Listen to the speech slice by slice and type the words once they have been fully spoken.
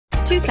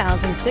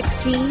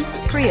2016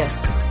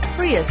 Prius.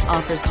 Prius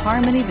offers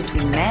harmony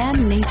between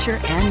man, nature,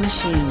 and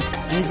machine.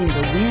 Using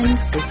the wind,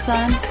 the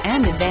sun,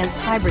 and advanced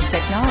hybrid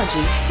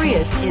technology,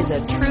 Prius is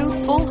a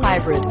true full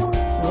hybrid.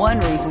 One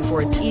reason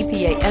for its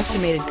EPA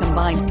estimated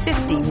combined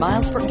 50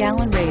 miles per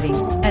gallon rating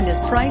and is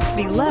priced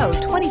below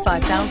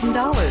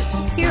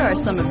 $25,000. Here are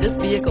some of this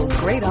vehicle's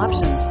great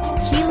options: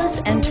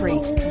 keyless entry,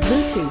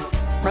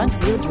 Bluetooth,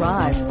 front-wheel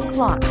drive,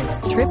 clock,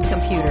 trip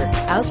computer,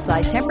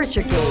 outside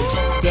temperature gauge,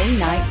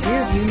 day-night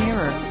rear-view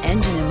mirror,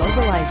 engine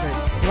immobilizer,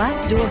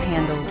 black door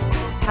handles,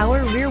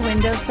 power rear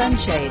window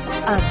sunshade.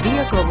 A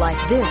vehicle like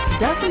this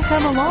doesn't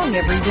come along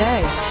every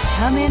day.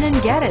 Come in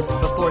and get it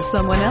before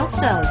someone else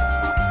does.